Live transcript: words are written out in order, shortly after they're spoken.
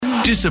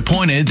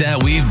Disappointed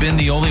that we've been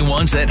the only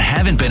ones that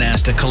haven't been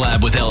asked to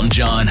collab with Elton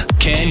John.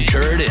 Ken,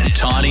 Kurt, and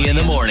Tawny in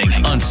the morning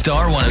on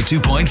Star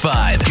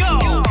 102.5.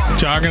 Go!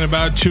 Talking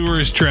about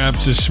tourist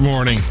traps this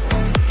morning.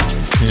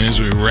 As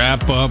we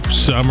wrap up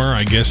summer,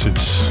 I guess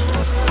it's,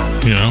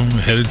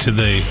 headed to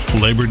the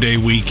Labor Day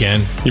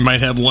weekend. You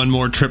might have one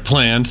more trip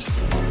planned.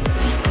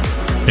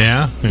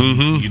 Yeah?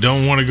 Mm-hmm. You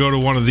don't want to go to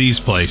one of these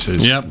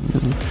places. Yep.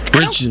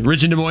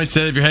 Rich in Des Moines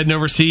said if you're heading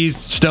overseas,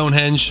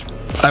 Stonehenge.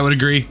 I would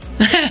agree.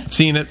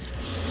 Seen it.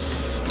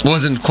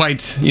 Wasn't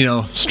quite,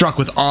 struck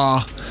with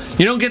awe.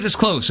 You don't get as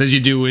close as you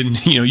do in,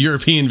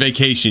 European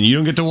vacation. You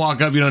don't get to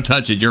walk up, you don't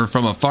touch it. You're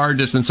from a far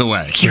distance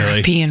away.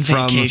 European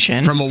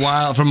vacation. From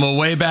a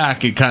way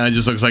back, it kind of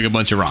just looks like a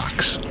bunch of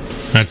rocks.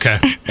 Okay.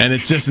 And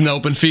it's just an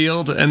open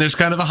field, and there's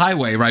kind of a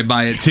highway right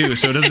by it, too.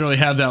 So it doesn't really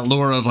have that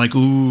lure of,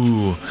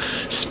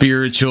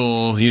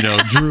 spiritual,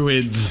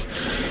 druids.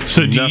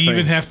 So do you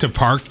even have to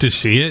park to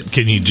see it?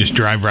 Can you just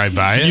drive right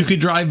by it? You could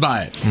drive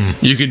by it.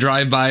 You could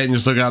drive by it and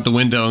just look out the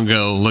window and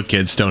go, look,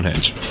 kids,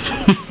 Stonehenge.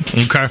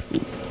 Okay.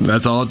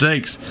 That's all it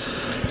takes.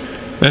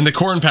 And the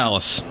Corn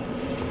Palace.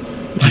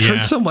 I've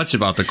heard so much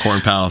about the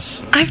Corn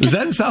Palace. Is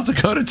that in South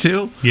Dakota,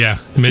 too? Yeah,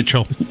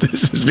 Mitchell.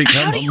 This has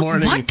become a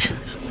morning. What?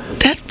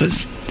 That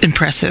was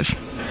impressive.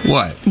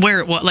 What?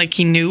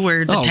 He knew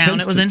where the town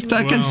it was in?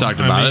 Ken's talked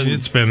about it.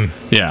 It's been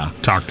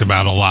talked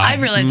about a lot. I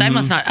realized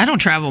I don't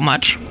travel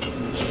much.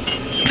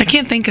 I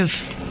can't think of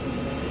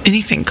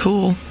anything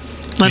cool,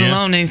 let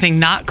alone anything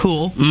not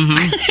cool.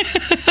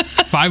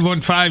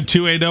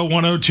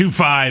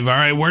 515-280-1025. All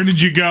right, where did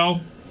you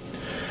go?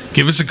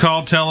 Give us a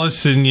call, tell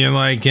us, and you're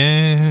like,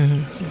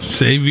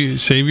 save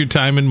your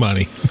time and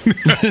money.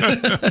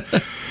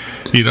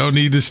 You don't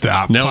need to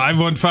stop. Nope.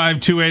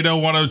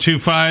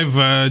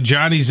 515-280-1025.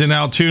 Johnny's in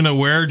Altoona.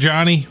 Where,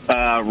 Johnny?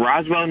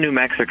 Roswell, New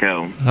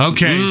Mexico.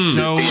 Okay,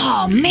 so...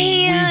 Oh,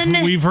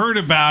 man! We've heard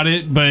about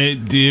it, but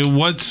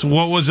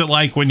what was it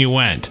like when you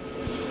went?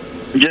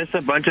 Just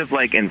a bunch of,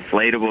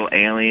 inflatable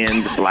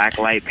aliens,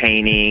 blacklight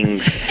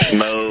paintings,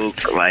 smoke,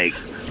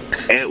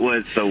 it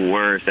was the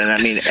worst. And,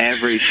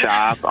 every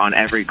shop on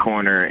every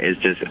corner is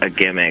just a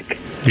gimmick.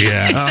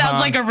 Yeah. It sounds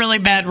like a really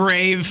bad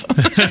rave.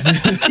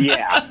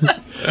 Yeah.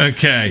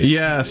 Okay.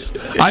 Yes.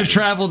 I've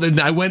traveled,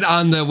 and I went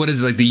on the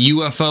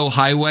UFO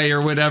highway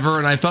or whatever,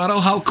 and I thought, oh,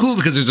 how cool,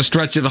 because there's a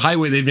stretch of the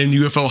highway, they've been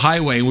UFO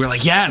highway, and we're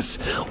like, yes,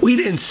 we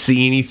didn't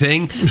see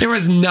anything. There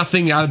was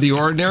nothing out of the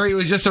ordinary. It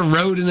was just a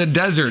road in the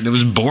desert. It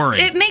was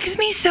boring. It makes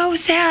me so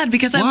sad,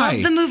 because I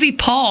love the movie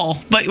Paul,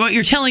 but what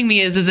you're telling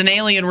me is an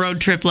alien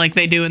road trip like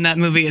they do in that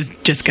movie is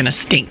just going to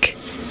stink.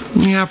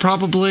 Yeah,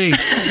 probably.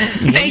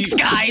 Thanks,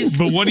 guys.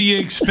 But what are you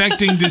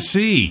expecting to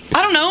see?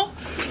 I don't know.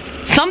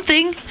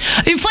 Something.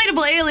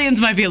 Inflatable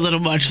aliens might be a little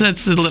much.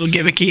 That's a little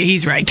gimmicky.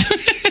 He's right.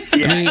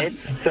 Yeah,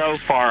 it's so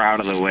far out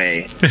of the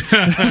way.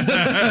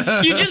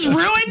 You just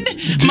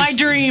ruined my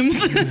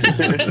dreams.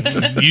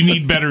 You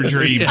need better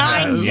dreams.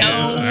 I know.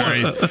 Yes, all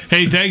right.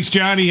 Hey, thanks,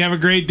 Johnny. Have a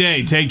great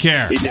day. Take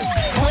care.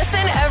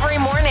 Listen every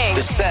morning.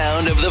 The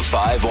sound of the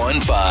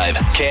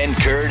 515. Ken,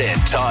 Kurt,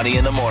 and Tawny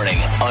in the morning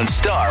on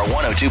Star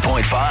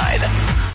 102.5.